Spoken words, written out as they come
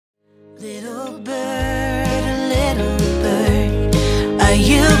Are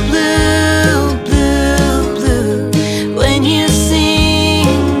you blue, blue, blue when you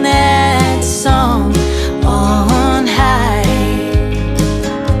sing that song on high?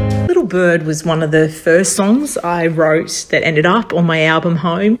 Little Bird was one of the first songs I wrote that ended up on my album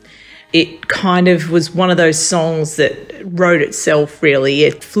Home. It kind of was one of those songs that wrote itself, really.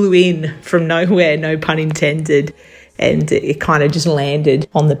 It flew in from nowhere, no pun intended, and it kind of just landed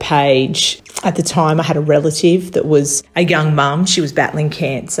on the page. At the time, I had a relative that was a young mum. She was battling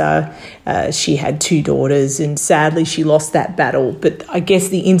cancer. She had 2 daughters, and sadly, she lost that battle. But I guess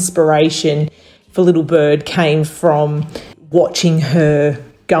the inspiration for Little Bird came from watching her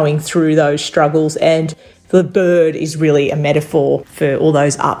going through those struggles, and the bird is really a metaphor for all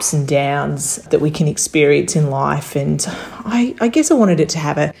those ups and downs that we can experience in life. And I guess I wanted it to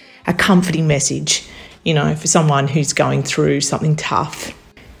have a comforting message, you know, for someone who's going through something tough.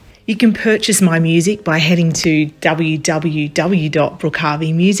 You can purchase my music by heading to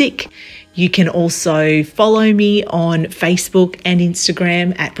www.brookeharveymusic. You can also follow me on Facebook and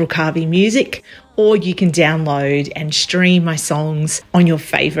Instagram at Brooke Harvey Music, or you can download and stream my songs on your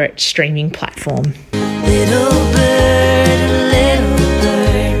favourite streaming platform. Little bird.